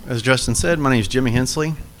As Justin said, my name is Jimmy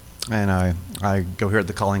Hensley, and I go here at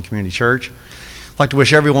the Calling Community Church. I'd like to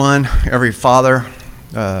wish everyone, every father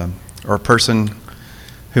or person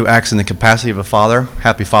who acts in the capacity of a father,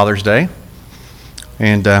 happy Father's Day,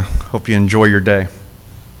 and hope you enjoy your day.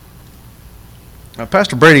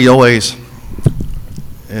 Pastor Brady always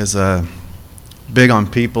is big on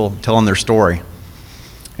people telling their story,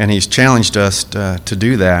 and he's challenged us to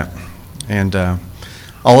do that. And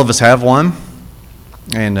all of us have one,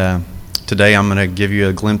 and today I'm going to give you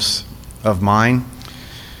a glimpse of mine.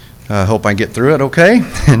 Hope I get through it okay.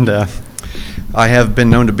 And I have been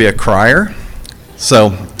known to be a crier, so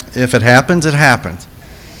if it happens, it happens.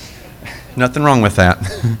 Nothing wrong with that.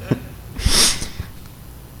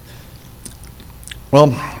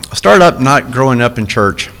 Well, I started up not growing up in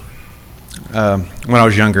church when I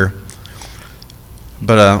was younger,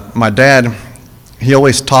 but my dad, he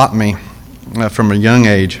always taught me from a young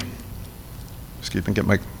age, excuse me, get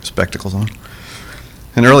my spectacles on,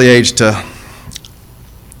 an early age to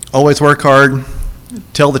always work hard,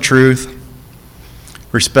 tell the truth,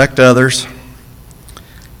 respect others,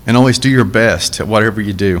 and always do your best at whatever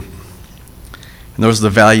you do. And those are the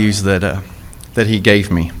values that he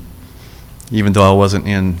gave me, even though I wasn't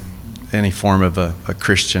in any form of a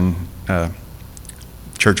Christian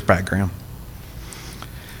church background.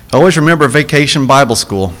 I always remember Vacation Bible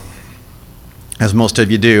School, as most of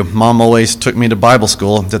you do. Mom always took me to Bible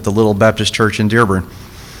school at the Little Baptist Church in Dearborn.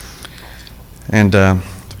 And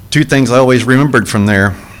two things I always remembered from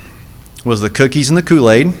there was the cookies and the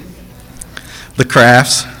Kool-Aid, the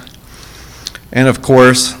crafts, and of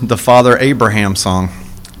course the Father Abraham song.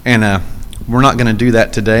 And we're not going to do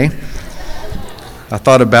that today. I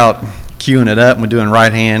thought about queuing it up and doing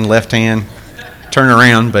right hand, left hand, turn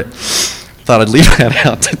around, but thought I'd leave that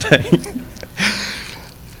out today.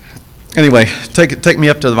 Anyway, take me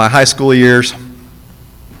up to my high school years.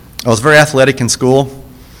 I was very athletic in school.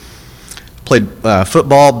 Played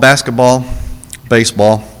football, basketball,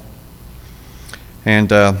 baseball,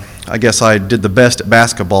 and I guess I did the best at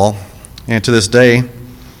basketball. And to this day,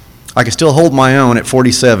 I can still hold my own at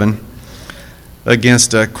 47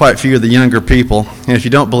 against quite a few of the younger people. And if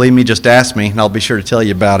you don't believe me, just ask me, and I'll be sure to tell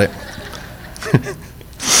you about it.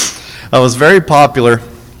 I was very popular,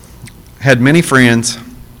 had many friends,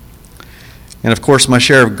 and of course my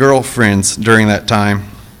share of girlfriends during that time.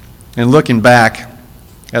 And looking back,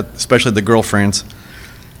 at especially the girlfriends,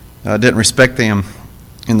 I didn't respect them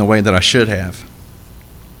in the way that I should have.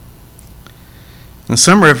 In the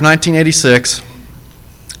summer of 1986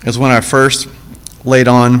 is when I first laid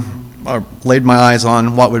my eyes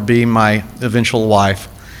on what would be my eventual wife,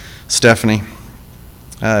 Stephanie.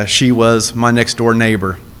 She was my next door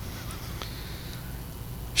neighbor.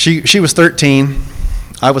 She was 13,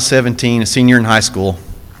 I was 17, a senior in high school.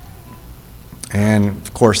 And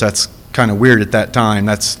of course that's kind of weird at that time.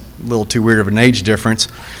 That's a little too weird of an age difference.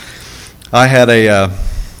 I had a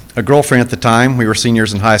girlfriend at the time. We were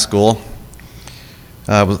seniors in high school.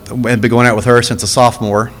 Had been going out with her since a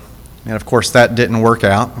sophomore. And of course that didn't work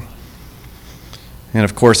out. And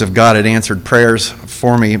of course if God had answered prayers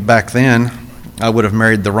for me back then, I would have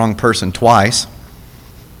married the wrong person twice,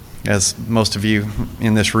 as most of you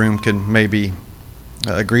in this room can maybe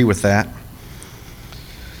agree with that.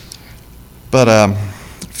 But a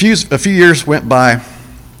few years went by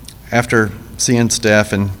after seeing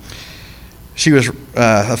Steph, and she was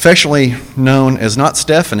affectionately known as not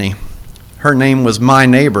Stephanie. Her name was My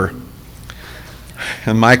Neighbor.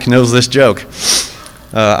 And Mike knows this joke.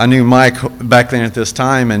 I knew Mike back then at this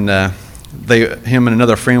time, and him and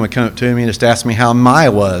another friend would come up to me and just ask me how Mai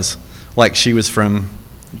was, like she was from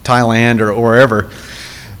Thailand or wherever.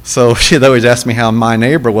 So she'd always ask me how my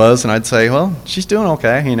neighbor was, and I'd say, well, she's doing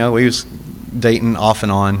okay. You know, we was dating off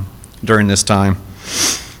and on during this time.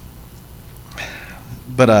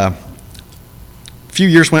 But a few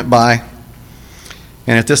years went by,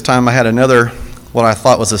 and at this time I had another, what I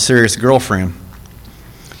thought was a serious girlfriend.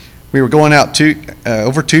 We were going out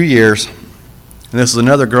over 2 years, and this was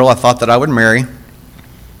another girl I thought that I would marry.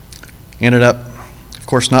 Ended up, of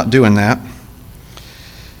course, not doing that.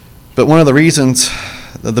 But one of the reasons,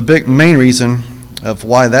 the main reason of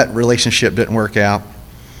why that relationship didn't work out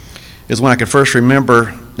is when I could first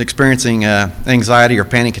remember experiencing anxiety or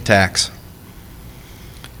panic attacks.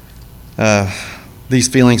 These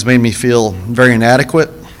feelings made me feel very inadequate,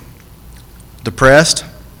 depressed,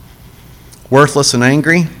 worthless, and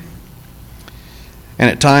angry. And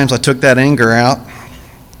at times I took that anger out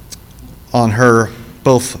on her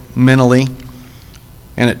both mentally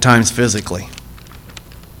and at times physically.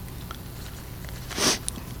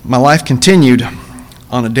 My life continued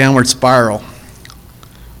on a downward spiral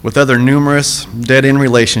with other numerous dead-end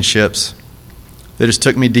relationships that just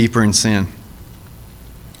took me deeper in sin.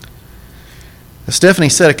 As Stephanie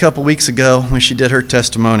said a couple weeks ago when she did her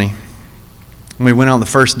testimony, when we went on the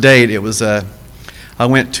first date, it was I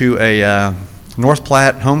went to a North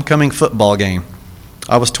Platte homecoming football game.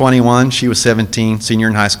 I was 21, she was 17, senior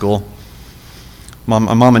in high school. My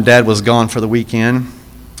mom and dad was gone for the weekend,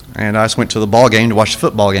 and I just went to the ball game to watch the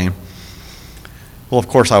football game. Well, of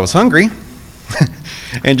course, I was hungry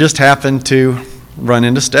and just happened to run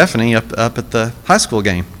into Stephanie up at the high school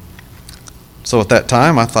game. So at that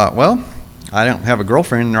time, I thought, well, I don't have a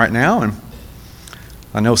girlfriend right now, and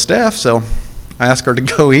I know Steph, so I asked her to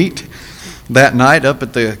go eat that night up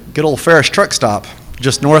at the good old Ferris truck stop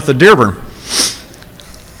just north of Dearborn.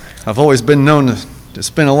 I've always been known to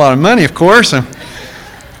spend a lot of money, of course, and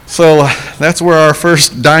so that's where our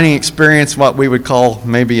first dining experience, what we would call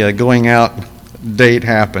maybe a going out date,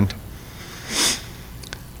 happened.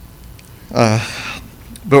 But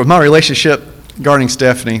with my relationship regarding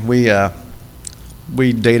Stephanie,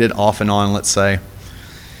 we dated off and on, let's say.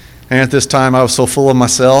 And at this time, I was so full of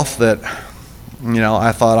myself that,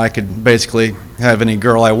 I thought I could basically have any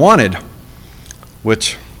girl I wanted,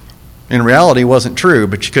 which in reality wasn't true,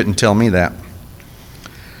 but you couldn't tell me that.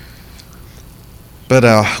 But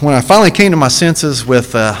when I finally came to my senses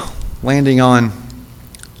with landing on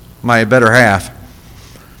my better half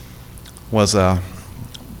was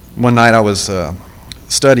one night I was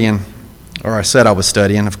studying, or I said I was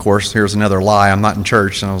studying. Of course, here's another lie. I'm not in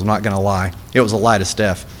church, and I was not going to lie. It was a lie to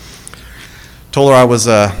Steph. Told her I was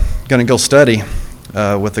going to go study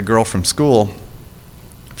with a girl from school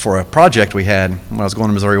for a project we had when I was going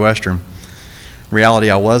to Missouri Western. In reality,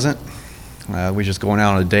 I wasn't. We were just going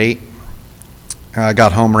out on a date. I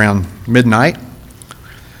got home around midnight.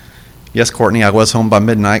 Yes, Courtney, I was home by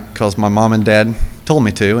midnight because my mom and dad told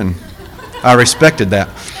me to, and I respected that.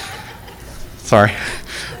 Sorry.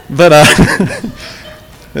 But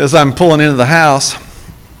as I'm pulling into the house,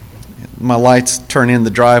 my lights turn in the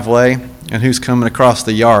driveway, and who's coming across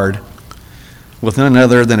the yard with none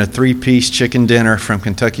other than a 3-piece chicken dinner from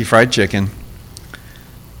Kentucky Fried Chicken,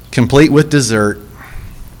 complete with dessert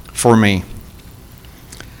for me.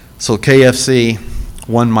 So KFC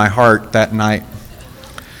won my heart that night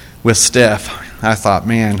with Steph. I thought,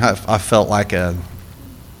 man, I felt like a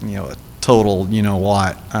total,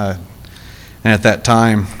 what. And at that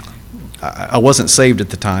time, I wasn't saved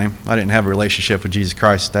at the time. I didn't have a relationship with Jesus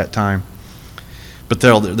Christ at that time. But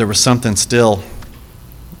there was something still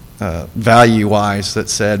value-wise that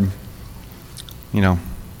said, you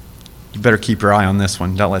better keep your eye on this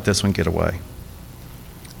one. Don't let this one get away.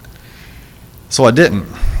 So I didn't.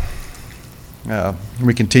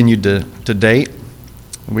 We continued to date.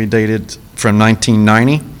 We dated from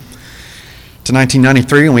 1990 to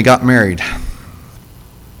 1993 when we got married.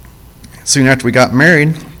 Soon after we got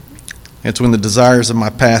married, it's when the desires of my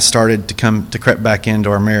past started to creep back into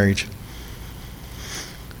our marriage.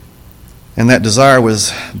 And that desire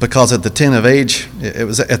was because it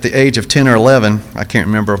was at the age of 10 or 11, I can't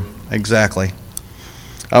remember exactly,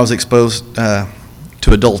 I was exposed to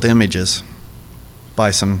adult images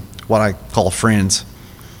by some what I call friends.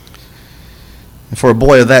 And for a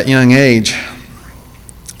boy of that young age,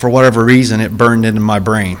 for whatever reason, it burned into my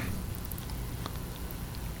brain.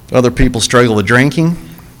 Other people struggle with drinking,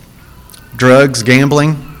 drugs,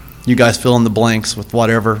 gambling. You guys fill in the blanks with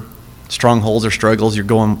whatever strongholds or struggles you're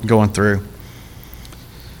going through.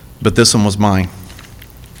 But this one was mine.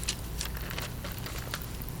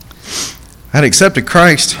 I had accepted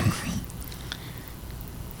Christ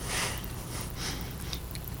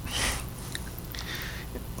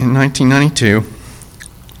in 1992,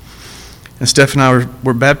 and Steph and I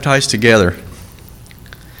were baptized together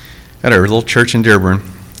at our little church in Dearborn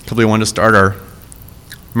because we wanted to start our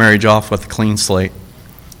marriage off with a clean slate.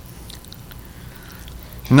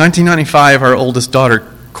 In 1995, our oldest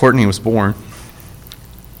daughter, Courtney, was born.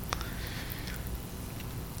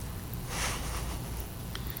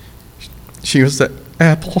 She was the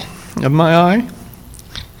apple of my eye.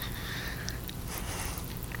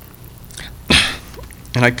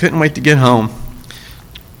 And I couldn't wait to get home,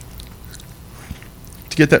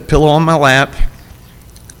 to get that pillow on my lap,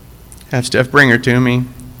 have Steph bring her to me,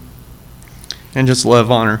 and just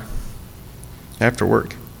love on her after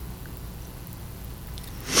work.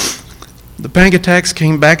 The panic attacks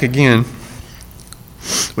came back again,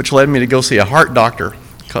 which led me to go see a heart doctor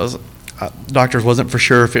because doctors wasn't for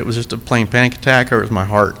sure if it was just a plain panic attack or it was my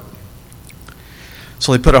heart.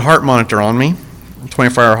 So they put a heart monitor on me, a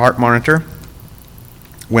 24-hour heart monitor.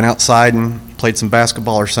 Went outside and played some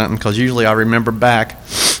basketball or something because usually I remember back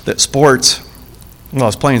that sports Well, I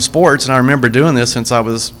was playing sports, and I remember doing this since I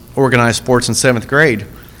was organized sports in 7th grade,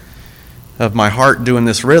 of my heart doing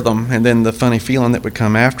this rhythm and then the funny feeling that would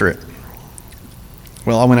come after it.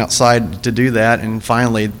 Well, I went outside to do that, and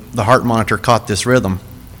finally the heart monitor caught this rhythm,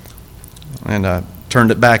 and I turned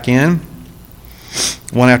it back in.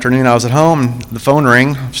 One afternoon I was at home, and the phone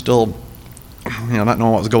rang, still not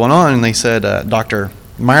knowing what was going on, and they said, Dr.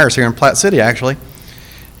 Myers here in Platte City, actually.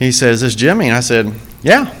 He said, "Is this Jimmy?" And I said,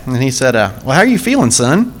 "Yeah." And he said, "Well, how are you feeling,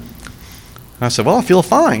 son?" I said, "Well, I feel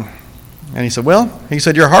fine." And he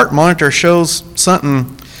said, "Your heart monitor shows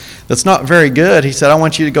something that's not very good." He said, "I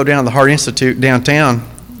want you to go down to the Heart Institute downtown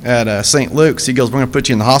at St. Luke's." He goes, "We're going to put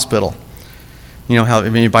you in the hospital." You know how,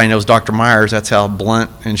 if anybody knows Dr. Myers, that's how blunt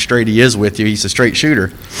and straight he is with you. He's a straight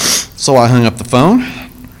shooter. So I hung up the phone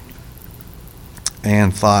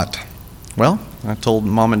and thought, well, I told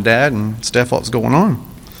Mom and Dad and Steph what was going on.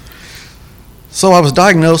 So I was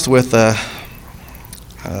diagnosed with a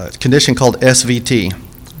condition called SVT,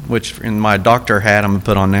 which in my doctor hat I'm going to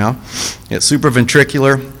put on now. It's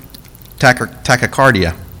supraventricular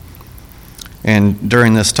tachycardia. And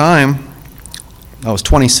during this time, I was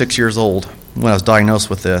 26 years old when I was diagnosed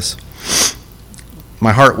with this.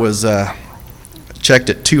 My heart was checked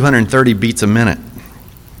at 230 beats a minute.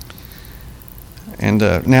 And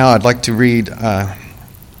now I'd like to read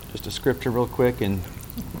just a scripture real quick in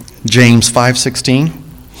James 5:16.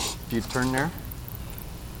 If you turn there.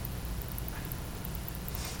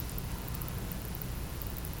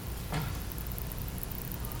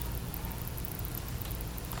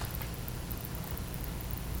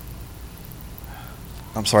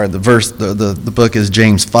 I'm sorry, the book is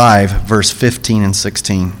James 5, verse 15 and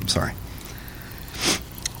 16. I'm sorry.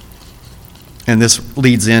 And this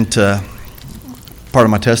leads into part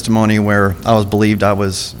of my testimony where I was believed I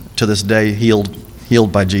was, to this day, healed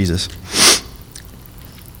by Jesus.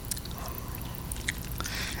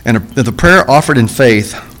 And the prayer offered in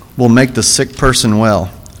faith will make the sick person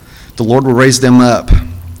well. The Lord will raise them up.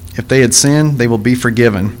 If they had sinned, they will be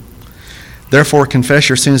forgiven. Therefore, confess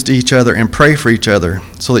your sins to each other and pray for each other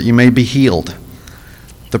so that you may be healed.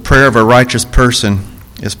 The prayer of a righteous person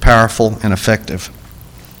is powerful and effective.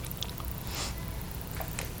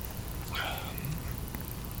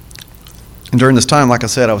 And during this time, like I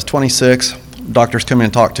said, I was 26. Doctors come in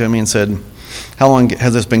and talked to me and said, "How long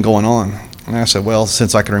has this been going on?" And I said, "Well,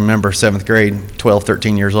 since I can remember 7th grade, 12,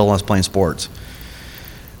 13 years old, I was playing sports."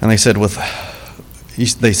 And they said,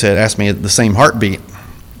 asked me the same heartbeat.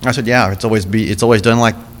 I said, "Yeah, it's always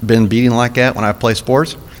been beating like that when I play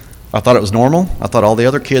sports." I thought it was normal. I thought all the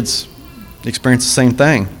other kids experienced the same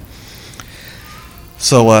thing.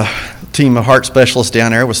 So a team of heart specialists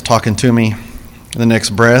down there was talking to me. The next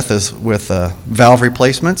breath is with valve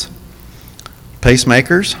replacements,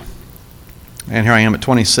 pacemakers, and here I am at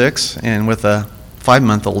 26 and with a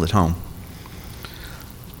 5-month-old at home.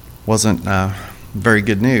 Wasn't very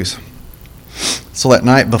good news. So that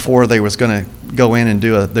night before they was going to go in and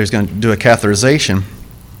do a catheterization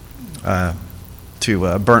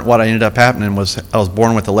to burn. What ended up happening was I was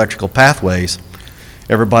born with electrical pathways.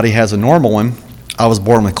 Everybody has a normal one. I was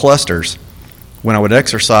born with clusters. When I would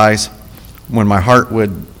exercise, when my heart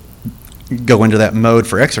would go into that mode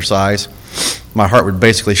for exercise, my heart would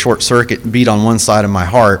basically short circuit, beat on one side of my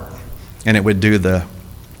heart, and it would do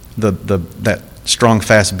that strong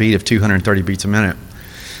fast beat of 230 beats a minute.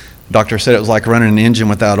 Doctor said it was like running an engine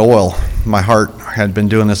without oil. My heart had been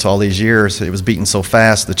doing this all these years. It was beating so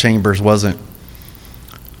fast, the chambers wasn't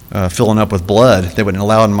filling up with blood.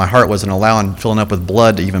 My heart wasn't allowing filling up with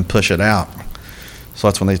blood to even push it out. So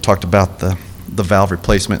that's when they talked about the valve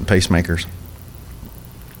replacement and pacemakers.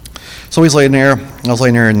 So I was laying there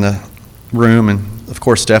in the room, and of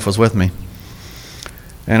course Steph was with me.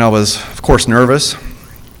 And I was, of course, nervous.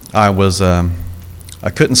 I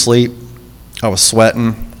couldn't sleep. I was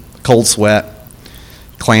sweating. Cold sweat,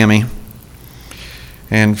 clammy.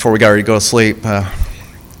 And before we got ready to go to sleep,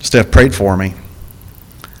 Steph prayed for me.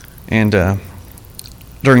 And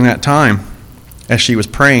during that time, as she was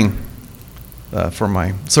praying for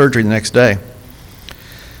my surgery the next day,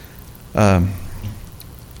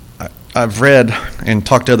 I've read and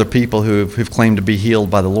talked to other people who've claimed to be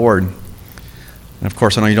healed by the Lord. And of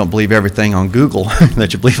course, I know you don't believe everything on Google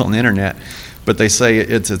that you believe on the internet, but they say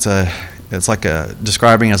it's like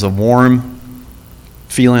describing as a warm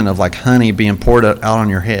feeling of like honey being poured out on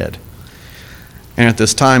your head. And at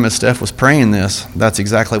this time, as Steph was praying this, that's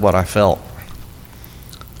exactly what I felt.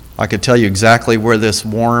 I could tell you exactly where this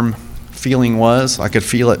warm feeling was. I could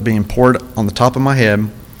feel it being poured on the top of my head,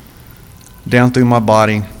 down through my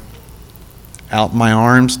body, out my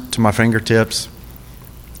arms to my fingertips,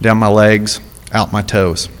 down my legs, out my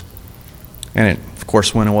toes. And it, of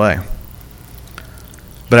course, went away.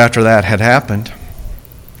 But after that had happened,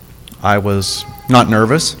 I was not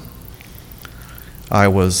nervous. I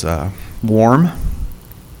was warm.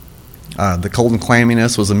 The cold and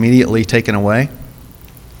clamminess was immediately taken away.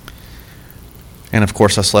 And of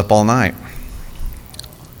course, I slept all night.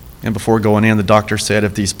 And before going in, the doctor said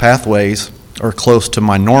if these pathways are close to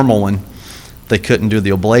my normal one, they couldn't do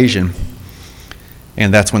the ablation.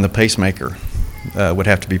 And that's when the pacemaker would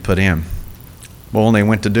have to be put in. Well, when they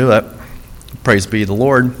went to do it, praise be the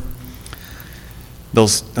Lord,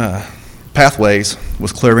 those pathways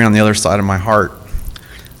was clearly on the other side of my heart.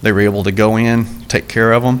 They were able to go in, take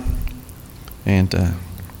care of them, and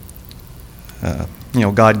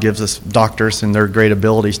God gives us doctors and their great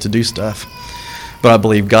abilities to do stuff. But I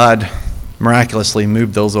believe God miraculously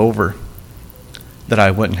moved those over that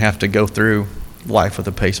I wouldn't have to go through life with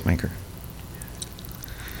a pacemaker.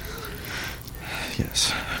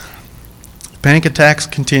 Yes. Panic attacks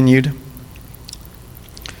continued.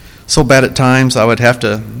 So bad at times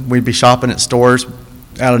we'd be shopping at stores,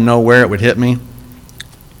 out of nowhere it would hit me.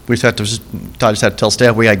 I just had to tell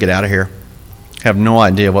Steph, we got to get out of here. Have no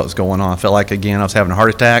idea what was going on. I felt like, again, I was having a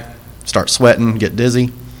heart attack, start sweating, get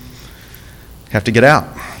dizzy. Have to get out.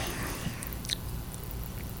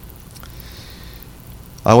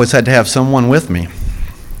 I always had to have someone with me,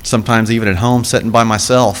 sometimes even at home, sitting by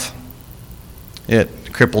myself. It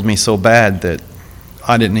crippled me so bad that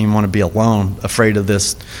I didn't even want to be alone, afraid of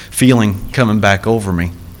this feeling coming back over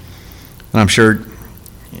me. And I'm sure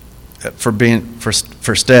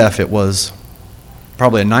for Steph, it was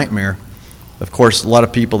probably a nightmare. Of course, a lot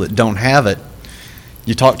of people that don't have it,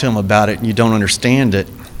 you talk to them about it and you don't understand it,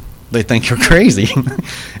 they think you're crazy.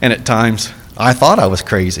 And at times, I thought I was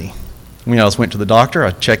crazy. I went to the doctor,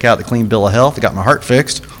 I check out the clean bill of health, I got my heart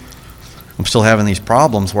fixed. I'm still having these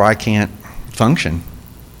problems where I can't function.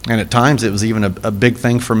 And at times, it was even a big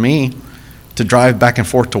thing for me to drive back and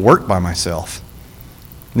forth to work by myself.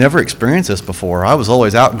 Never experienced this before. I was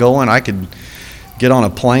always outgoing. I could get on a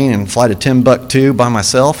plane and fly to Timbuktu by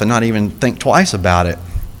myself and not even think twice about it.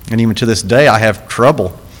 And even to this day, I have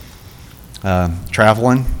trouble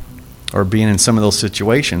traveling or being in some of those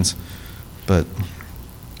situations. But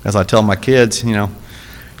as I tell my kids,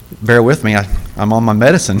 bear with me. I'm on my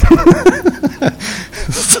medicine.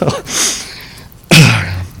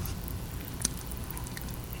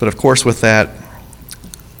 But of course, with that,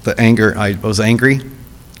 the anger, I was angry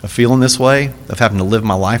of feeling this way, of having to live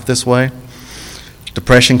my life this way.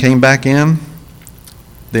 Depression came back in,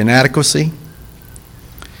 the inadequacy.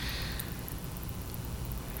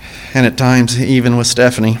 And at times, even with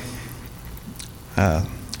Stephanie, the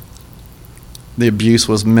abuse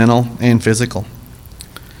was mental and physical.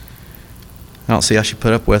 I don't see how she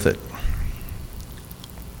put up with it.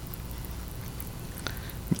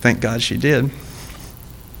 Thank God she did.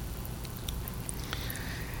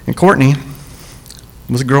 And Courtney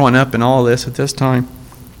was growing up in all this at this time.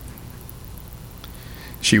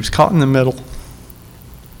 She was caught in the middle.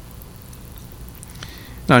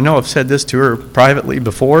 And I know I've said this to her privately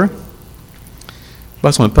before, but I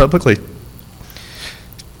just want to publicly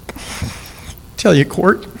tell you,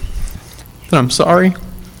 Court, that I'm sorry.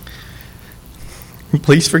 And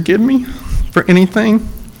please forgive me for anything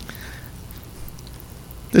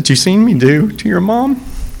that you've seen me do to your mom,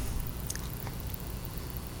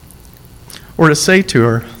 or to say to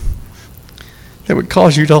her that would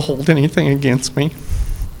cause you to hold anything against me.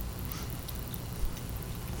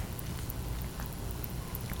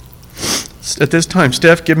 At this time,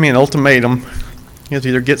 Steph gave me an ultimatum. You have to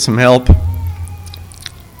either get some help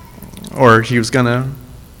or she was going to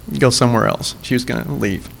go somewhere else. She was going to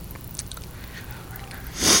leave.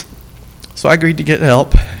 So I agreed to get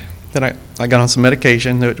help. Then I got on some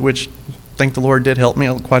medication, which, thank the Lord, did help me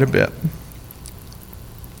quite a bit.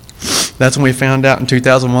 That's when we found out in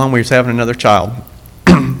 2001 we was having another child.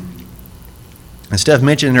 And Steph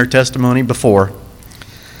mentioned in her testimony before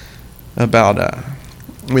about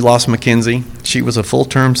we lost Mackenzie. She was a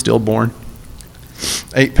full-term stillborn,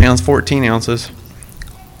 8 pounds, 14 ounces,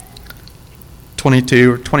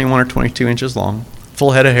 21 or 22 inches long,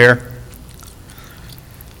 full head of hair.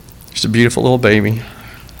 Just a beautiful little baby.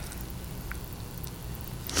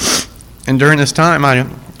 And during this time,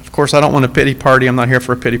 of course, I don't want a pity party. I'm not here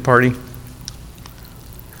for a pity party.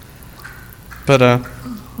 But,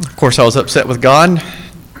 of course, I was upset with God.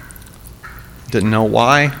 Didn't know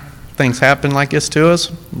why things happened like this to us.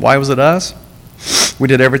 Why was it us? We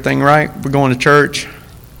did everything right. We're going to church,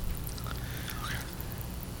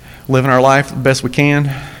 living our life the best we can,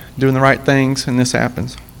 doing the right things, and this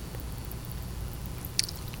happens.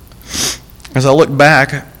 As I look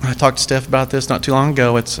back, I talked to Steph about this not too long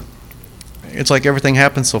ago. it's like everything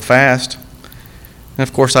happened so fast. And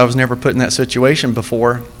of course, I was never put in that situation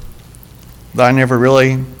before. That I never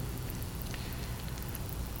really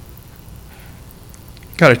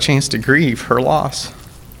got a chance to grieve her loss.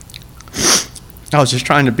 I was just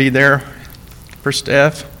trying to be there for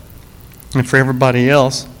Steph and for everybody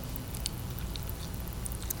else.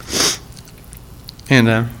 And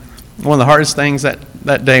one of the hardest things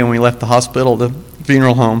that day when we left the hospital, the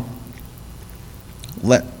funeral home,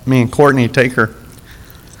 let me and Courtney take her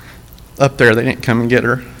up there. They didn't come and get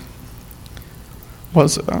her.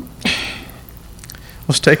 Was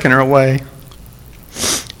taking her away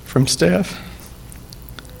from Steph,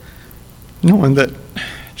 knowing that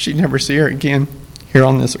she'd never see her again here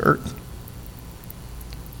on this earth.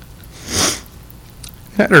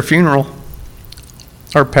 At her funeral,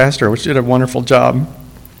 our pastor, which did a wonderful job,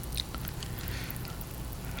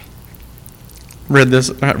 read this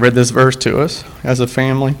verse to us as a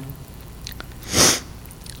family.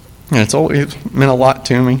 And it's always meant a lot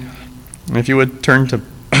to me. And if you would turn to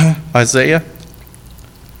Isaiah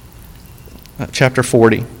chapter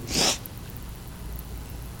 40.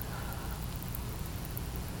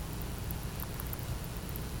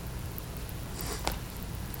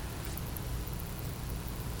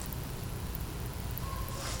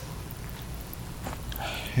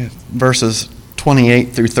 Verses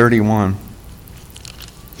 28 through 31.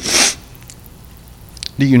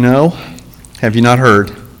 Do you know? Have you not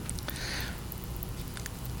heard?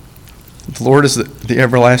 The Lord is the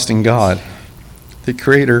everlasting God, the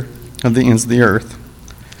creator of the ends of the earth.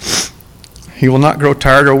 He will not grow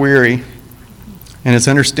tired or weary, and his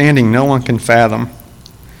understanding no one can fathom.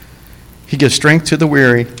 He gives strength to the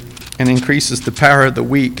weary and increases the power of the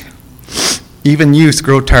weak. Even youths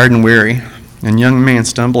grow tired and weary, and young men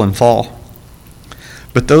stumble and fall.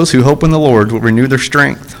 But those who hope in the Lord will renew their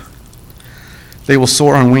strength. They will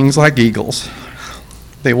soar on wings like eagles.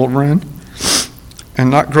 They will run and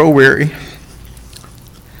not grow weary.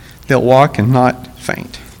 They'll walk and not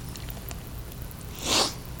faint.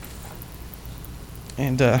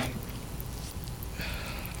 And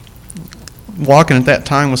walking at that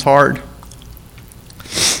time was hard.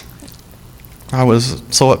 I was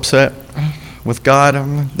so upset with God.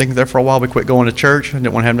 I think there for a while we quit going to church. I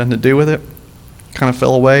didn't want to have nothing to do with it. Kind of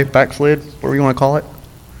fell away, backslid, whatever you want to call it.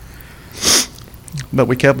 But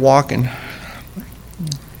we kept walking,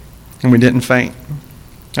 and we didn't faint.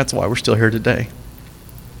 That's why we're still here today.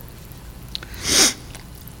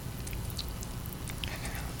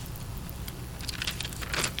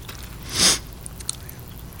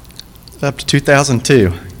 Up to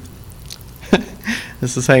 2002.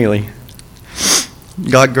 This is Haley.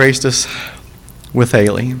 God graced us with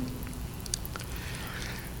Haley.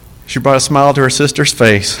 She brought a smile to her sister's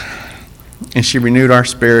face, and she renewed our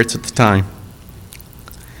spirits at the time.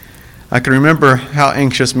 I can remember how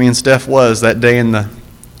anxious me and Steph was that day in the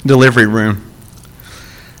delivery room.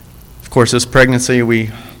 Of course, this pregnancy,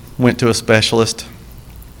 we went to a specialist,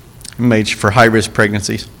 made for high-risk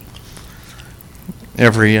pregnancies.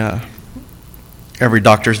 Every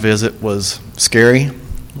doctor's visit was scary.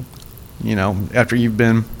 You know, after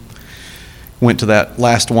went to that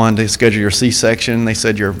last one to schedule your C-section, they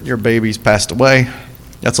said your baby's passed away.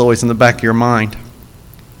 That's always in the back of your mind.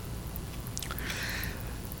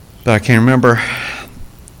 But I can remember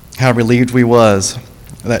how relieved we was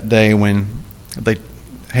that day when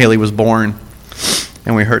Haley was born,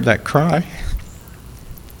 and we heard that cry.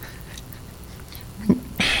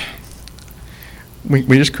 We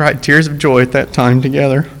just cried tears of joy at that time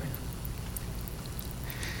together.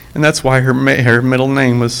 And that's why her middle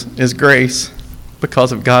name is Grace,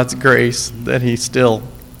 because of God's grace that he still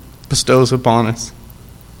bestows upon us.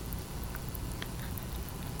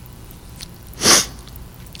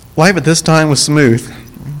 Life at this time was smooth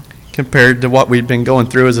compared to what we'd been going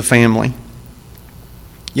through as a family.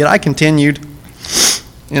 Yet I continued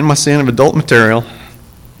in my sin of adult material.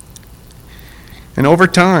 And over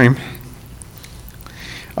time,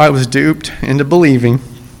 I was duped into believing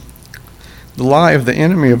the lie of the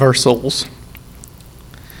enemy of our souls,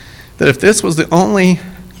 that if this was the only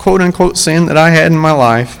quote-unquote sin that I had in my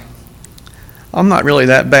life, I'm not really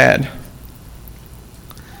that bad,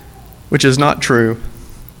 which is not true.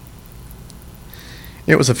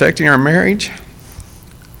 It was affecting our marriage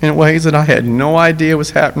in ways that I had no idea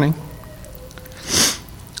was happening.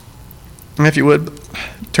 And if you would,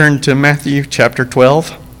 turn to Matthew chapter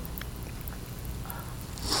 12.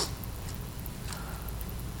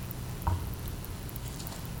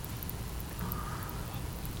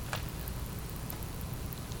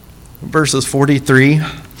 Verses 43,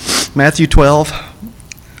 Matthew 12,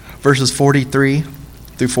 verses 43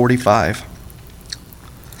 through 45.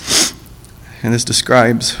 And this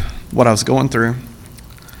describes what I was going through.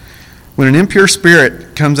 When an impure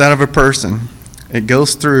spirit comes out of a person, it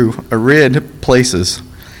goes through arid places,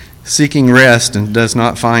 seeking rest and does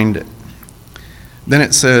not find it. Then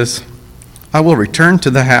it says, I will return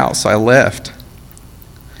to the house I left.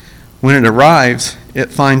 When it arrives,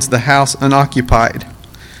 it finds the house unoccupied,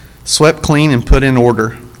 swept clean and put in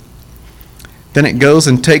order. Then it goes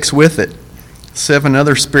and takes with it 7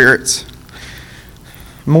 other spirits,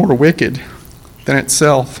 more wicked than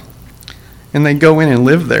itself, and they go in and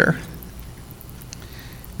live there.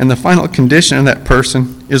 And the final condition of that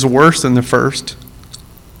person is worse than the first.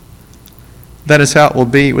 That is how it will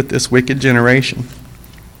be with this wicked generation.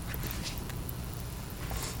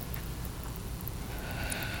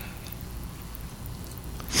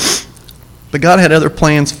 But God had other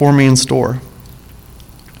plans for me in store.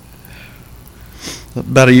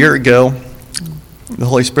 About a year ago, the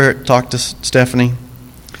Holy Spirit talked to Stephanie,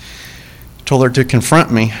 told her to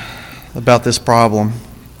confront me about this problem.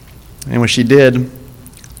 And when she did,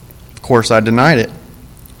 of course, I denied it.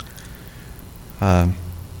 I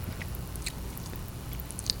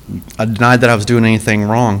denied that I was doing anything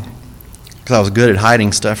wrong because I was good at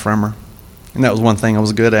hiding stuff from her. And that was one thing I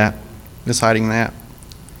was good at, just hiding that.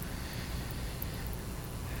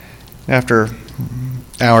 After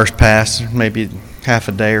hours passed, maybe half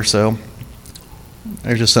a day or so,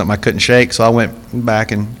 there was just something I couldn't shake, so I went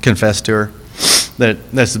back and confessed to her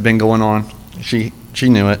that this had been going on. She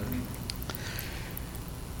knew it.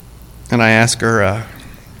 And I asked her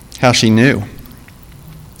how she knew.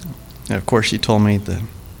 And of course she told me the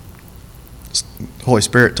Holy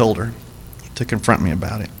Spirit told her to confront me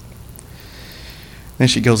about it. Then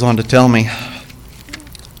she goes on to tell me,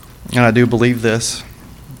 and I do believe this,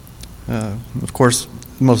 of course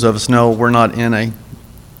most of us know we're not in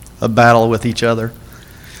a battle with each other.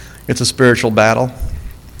 It's a spiritual battle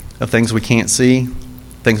of things we can't see,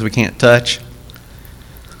 things we can't touch.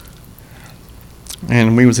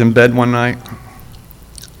 And we was in bed one night,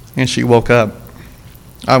 and she woke up.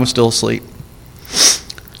 I was still asleep.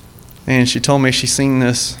 And she told me she seen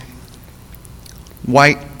this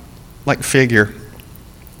white, like figure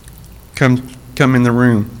come in the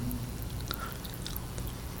room.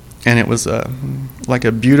 And it was like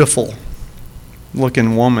a beautiful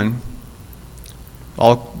looking woman,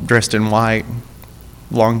 all dressed in white,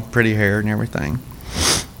 long pretty hair and everything.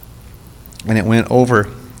 And it went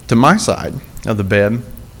over to my side of the bed.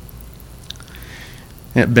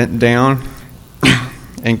 And it bent down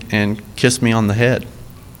and kissed me on the head.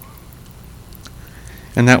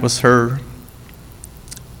 And that was her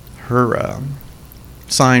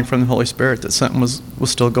sign from the Holy Spirit that something was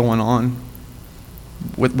still going on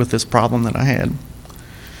with this problem that I had.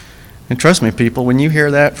 And trust me, people, when you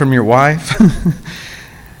hear that from your wife,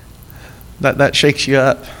 that shakes you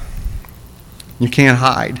up. You can't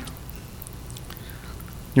hide.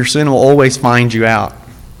 Your sin will always find you out.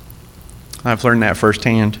 I've learned that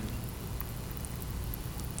firsthand.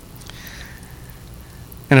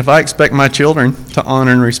 And if I expect my children to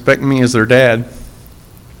honor and respect me as their dad,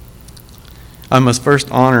 I must first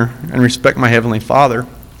honor and respect my Heavenly Father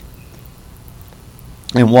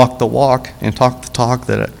and walk the walk and talk the talk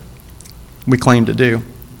that we claim to do.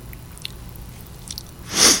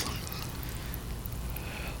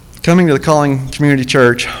 Coming to the Calling Community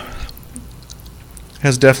Church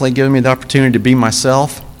has definitely given me the opportunity to be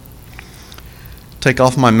myself, take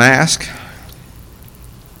off my mask,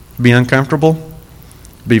 be uncomfortable,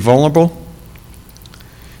 be vulnerable,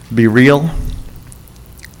 be real,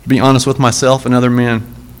 be honest with myself and other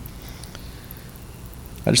men.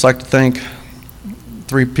 I'd just like to thank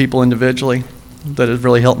 3 people individually that have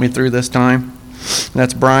really helped me through this time. And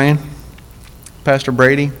that's Brian, Pastor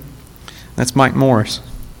Brady, that's Mike Morris.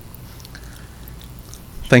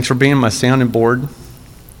 Thanks for being my sounding board,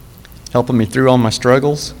 helping me through all my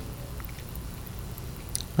struggles.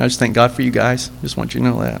 I just thank God for you guys. Just want you to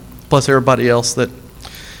know that. Plus everybody else that,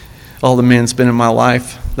 all the men spent in my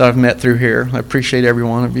life that I've met through here. I appreciate every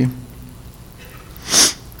one of you.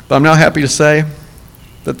 But I'm now happy to say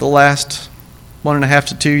that the last 1.5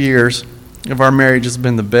 to 2 years of our marriage has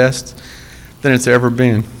been the best that it's ever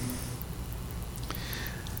been.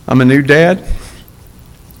 I'm a new dad.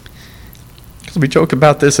 Because we joke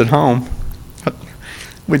about this at home.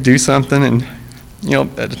 We'd do something and,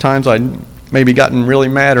 at the times I'd maybe gotten really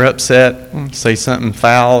mad or upset, say something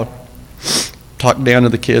foul, talk down to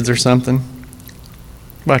the kids or something.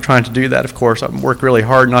 By trying to do that, of course, I work really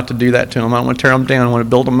hard not to do that to them. I don't want to tear them down. I want to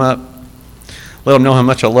build them up, let them know how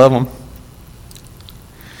much I love them.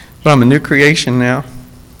 But I'm a new creation now.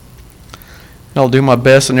 And I'll do my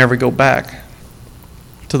best to never go back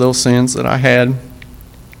to those sins that I had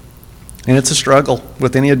And it's a struggle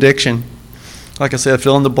with any addiction. Like I said,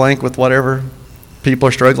 fill in the blank with whatever people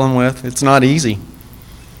are struggling with. It's not easy,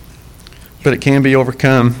 but it can be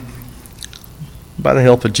overcome by the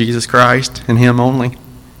help of Jesus Christ and Him only.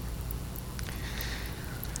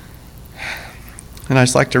 And I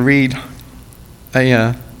just like to read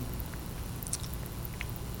a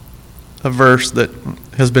verse that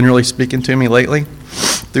has been really speaking to me lately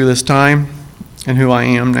through this time and who I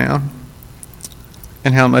am now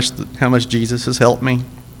and how much Jesus has helped me,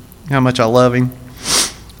 how much I love Him,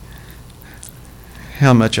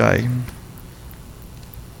 how much I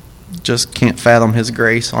just can't fathom His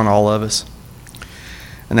grace on all of us.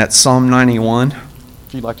 And that's Psalm 91.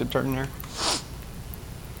 If you'd like to turn there.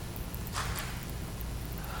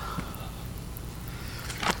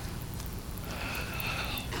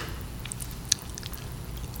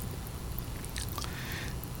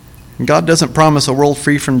 God doesn't promise a world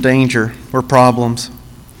free from danger or problems,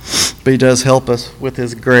 but He does help us with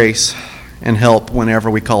His grace and help whenever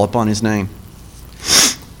we call upon His name.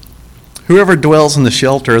 Whoever dwells in the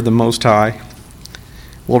shelter of the Most High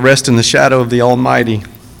will rest in the shadow of the Almighty.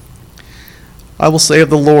 I will say of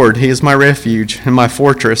the Lord, He is my refuge and my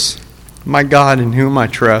fortress, my God in whom I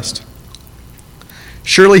trust.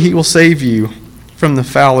 Surely He will save you from the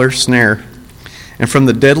fowler's snare and from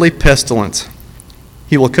the deadly pestilence.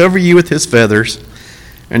 He will cover you with His feathers,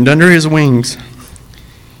 and under His wings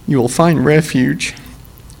you will find refuge.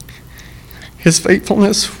 His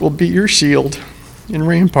faithfulness will be your shield and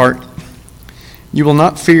rampart. You will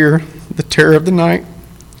not fear the terror of the night,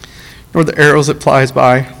 nor the arrows that flies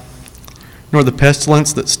by, nor the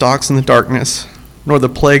pestilence that stalks in the darkness, nor the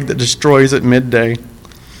plague that destroys at midday.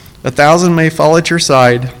 1,000 may fall at your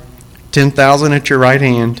side, 10,000 at your right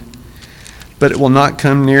hand, but it will not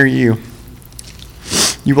come near you.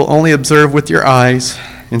 You will only observe with your eyes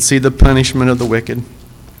and see the punishment of the wicked.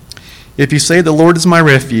 If you say, the Lord is my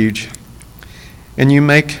refuge, and you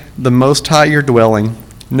make the Most High your dwelling,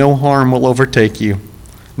 no harm will overtake you.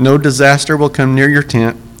 No disaster will come near your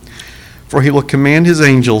tent, for He will command His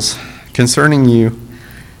angels concerning you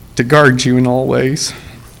to guard you in all ways.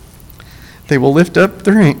 They will lift up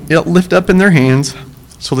in their hands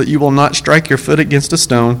so that you will not strike your foot against a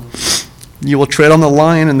stone. You will tread on the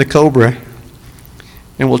lion and the cobra,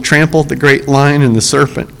 and will trample the great lion and the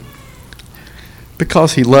serpent.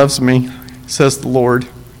 Because He loves me, says the Lord,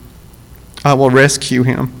 I will rescue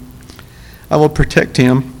him. I will protect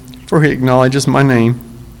him, for he acknowledges my name.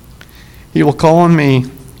 He will call on me,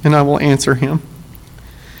 and I will answer him.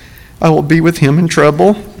 I will be with him in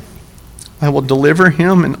trouble. I will deliver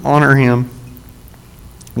him and honor him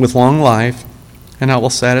with long life, and I will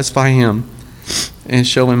satisfy him and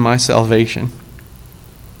show him my salvation.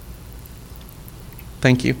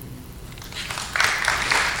 Thank you.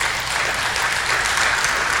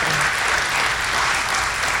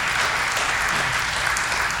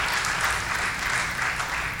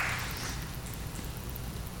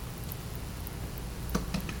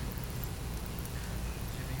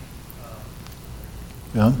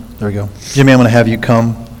 Yeah, there we go. Jimmy, I'm going to have you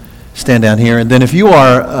come stand down here. And then if you're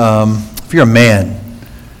a man,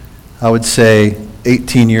 I would say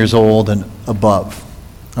 18 years old and above.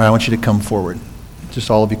 All right, I want you to come forward.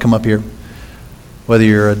 Just all of you come up here. Whether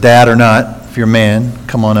you're a dad or not, if you're a man,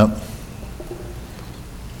 come on up.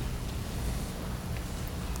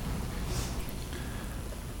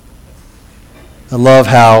 I love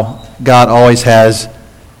how God always has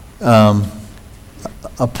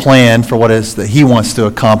a plan for what it is that He wants to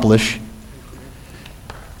accomplish.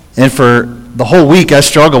 And for the whole week, I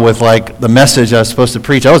struggled with the message I was supposed to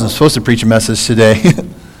preach. I wasn't supposed to preach a message today.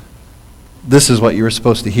 This is what you were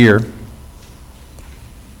supposed to hear.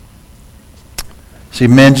 See,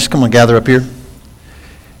 men, just come and gather up here.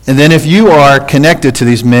 And then if you are connected to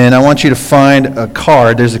these men, I want you to find a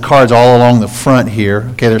card. There's the cards all along the front here.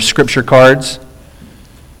 Okay, there's scripture cards.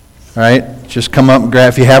 All right, just come up and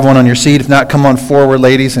grab, if you have one on your seat. If not, come on forward,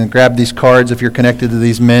 ladies, and grab these cards if you're connected to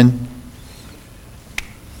these men.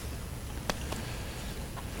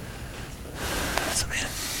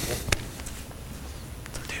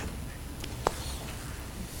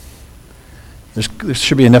 There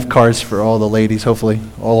should be enough cards for all the ladies, hopefully,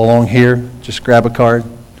 all along here. Just grab a card.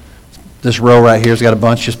 This row right here has got a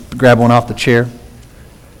bunch. Just grab one off the chair.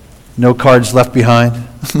 No cards left behind.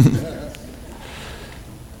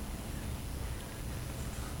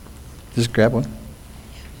 Just grab one.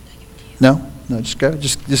 No, just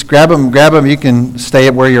grab them. Grab them. You can stay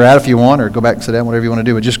where you're at if you want, or go back and sit down, whatever you want to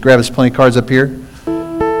do. But just grab. There's plenty of cards up here.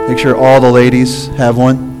 Make sure all the ladies have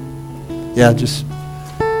one. Yeah, just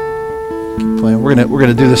keep playing. We're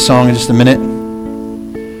gonna do this song in just a minute.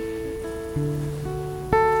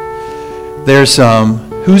 There's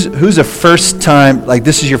who's a first time, like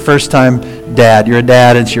this is your first time dad. You're a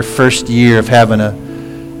dad, and it's your first year of having a,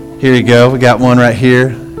 here you go. We got one right here.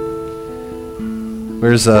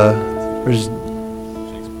 Where's he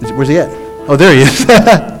at? Oh, there he is.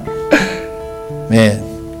 Man.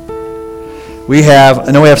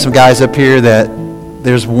 I know we have some guys up here that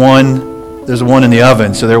there's one in the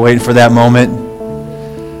oven, so they're waiting for that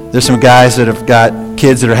moment. There's some guys that have got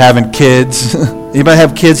kids that are having kids. Anybody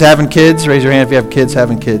have kids having kids? Raise your hand if you have kids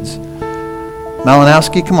having kids.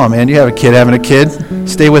 Malinowski, come on, man. You have a kid having a kid.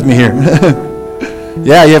 Stay with me here.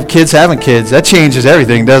 Yeah, you have kids having kids. That changes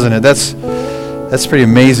everything, doesn't it? That's pretty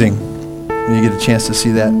amazing when you get a chance to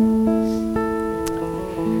see that.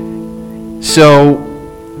 So,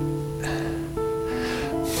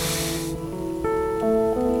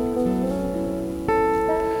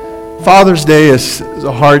 Father's Day is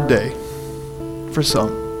a hard day for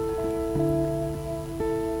some.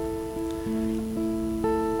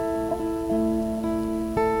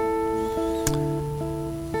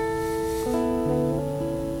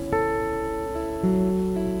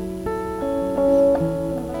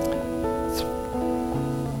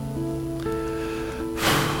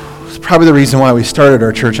 It's probably the reason why we started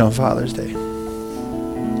our church on Father's Day.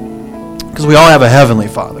 Because we all have a heavenly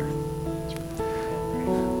Father.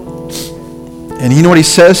 And you know what he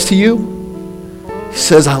says to you? He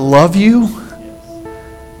says, I love you,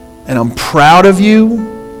 and I'm proud of you.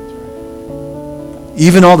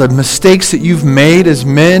 Even all the mistakes that you've made as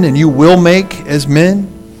men and you will make as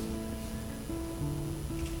men.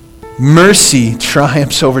 Mercy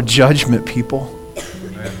triumphs over judgment, people.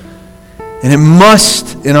 And it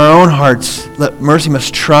must, in our own hearts, mercy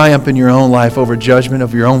must triumph in your own life over judgment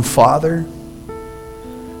of your own father.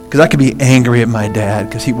 Because I could be angry at my dad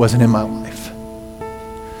because he wasn't in my life.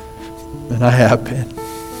 And I have been.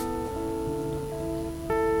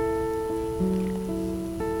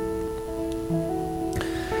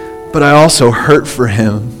 But I also hurt for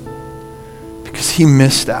him because he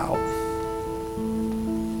missed out.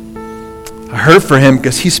 I hurt for him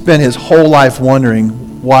because he spent his whole life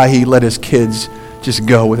wondering why he let his kids just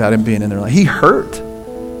go without him being in their life. He hurt.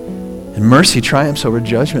 And mercy triumphs over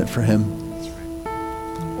judgment for him.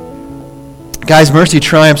 Guys, mercy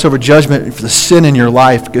triumphs over judgment for the sin in your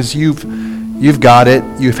life because you've got it,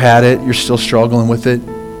 you've had it, you're still struggling with it.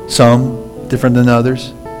 Some different than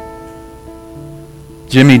others.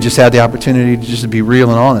 Jimmy just had the opportunity to just be real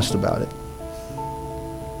and honest about it.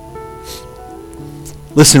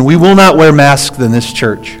 Listen, we will not wear masks in this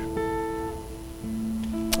church.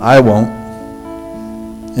 I won't.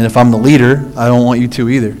 And if I'm the leader, I don't want you to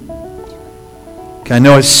either. Okay, I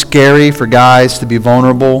know it's scary for guys to be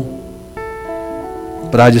vulnerable,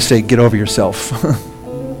 but I just say get over yourself.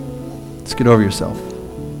 Let's get over yourself.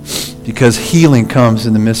 Because healing comes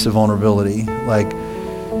in the midst of vulnerability. Like,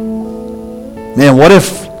 man, what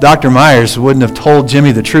if Dr. Myers wouldn't have told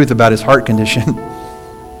Jimmy the truth about his heart condition?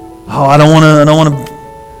 Oh, I don't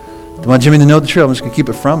want Jimmy to know the truth. I'm just going to keep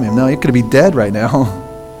it from him. No, he could be dead right now.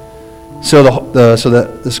 So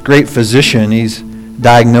this great physician, he's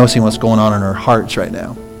diagnosing what's going on in our hearts right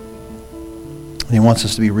now. And he wants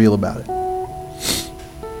us to be real about it.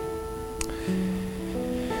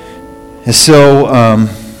 And so I'm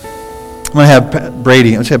going to have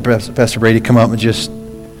Brady, let's have Pastor Brady come up and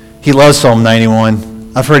he loves Psalm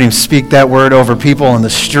 91. I've heard him speak that word over people on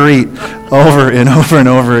the street over and over and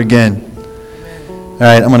over again. All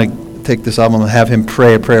right, I'm going to take this up. I'm going to have him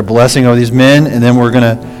pray a prayer of blessing over these men, and then we're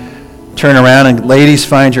going to turn around and ladies,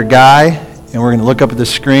 find your guy, and we're going to look up at the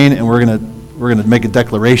screen, and we're going to make a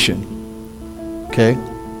declaration. Okay?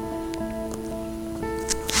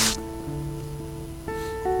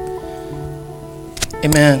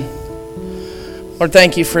 Amen. Lord,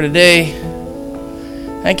 thank you for today.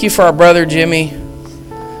 Thank you for our brother Jimmy,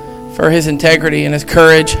 for his integrity and his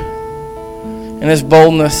courage and his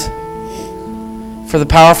boldness, for the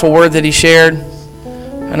powerful word that he shared.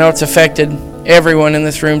 I know it's affected everyone in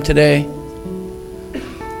this room today.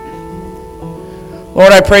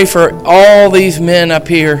 Lord, I pray for all these men up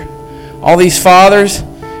here, all these fathers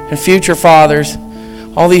and future fathers,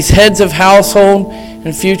 all these heads of household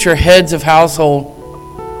and future heads of household.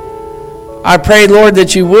 I pray, Lord,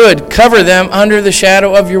 that you would cover them under the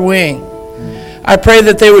shadow of your wing. I pray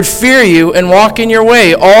that they would fear you and walk in your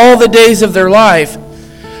way all the days of their life.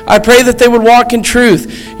 I pray that they would walk in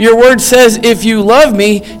truth. Your word says, if you love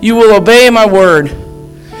me, you will obey my word.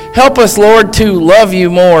 Help us, Lord, to love you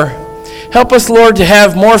more. Help us, Lord, to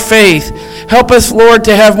have more faith. Help us, Lord,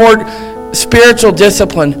 to have more spiritual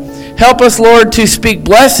discipline. Help us, Lord, to speak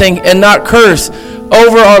blessing and not curse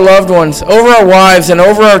over our loved ones, over our wives, and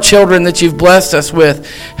over our children that you've blessed us with.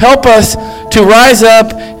 Help us to rise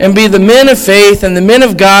up and be the men of faith and the men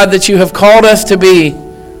of God that you have called us to be.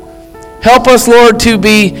 Help us, Lord, to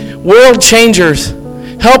be world changers.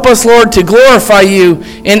 Help us, Lord, to glorify you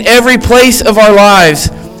in every place of our lives,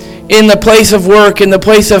 in the place of work, in the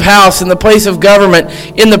place of house, in the place of government,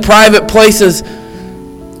 in the private places.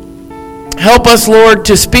 Help us, Lord,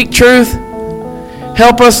 to speak truth.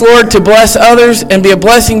 Help us, Lord, to bless others and be a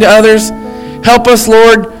blessing to others. Help us,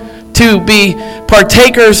 Lord, to be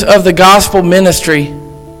partakers of the gospel ministry.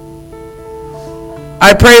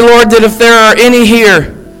 I pray, Lord, that if there are any here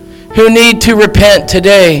who need to repent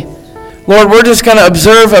today, Lord, we're just going to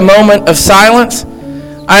observe a moment of silence.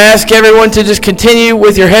 I ask everyone to just continue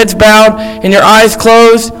with your heads bowed and your eyes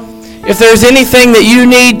closed. If there's anything that you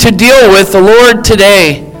need to deal with the Lord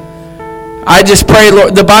today, I just pray,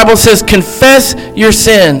 Lord, the Bible says, confess your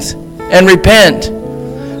sins and repent.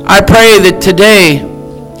 I pray that today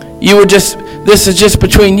you would this is just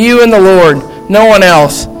between you and the Lord, no one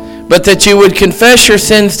else, but that you would confess your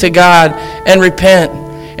sins to God and repent,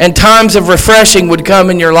 and times of refreshing would come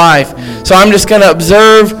in your life. So I'm just going to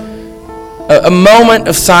observe a moment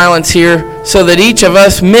of silence here so that each of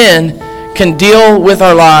us men can deal with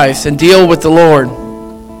our lives and deal with the Lord.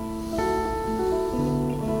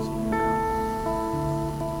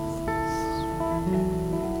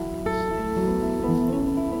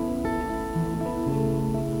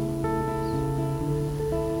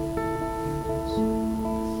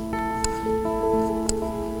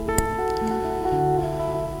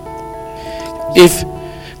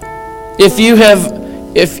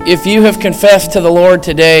 If you have confessed to the Lord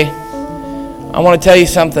today, I want to tell you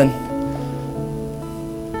something.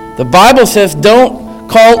 The Bible says, don't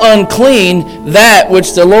call unclean that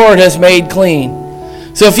which the Lord has made clean.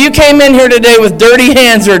 So if you came in here today with dirty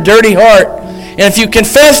hands or a dirty heart, and if you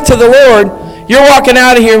confess to the Lord, you're walking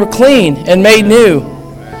out of here clean and made new.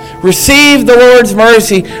 Receive the Lord's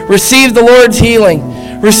mercy. Receive the Lord's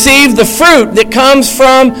healing. Receive the fruit that comes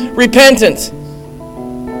from repentance.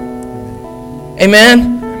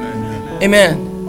 Amen? Amen.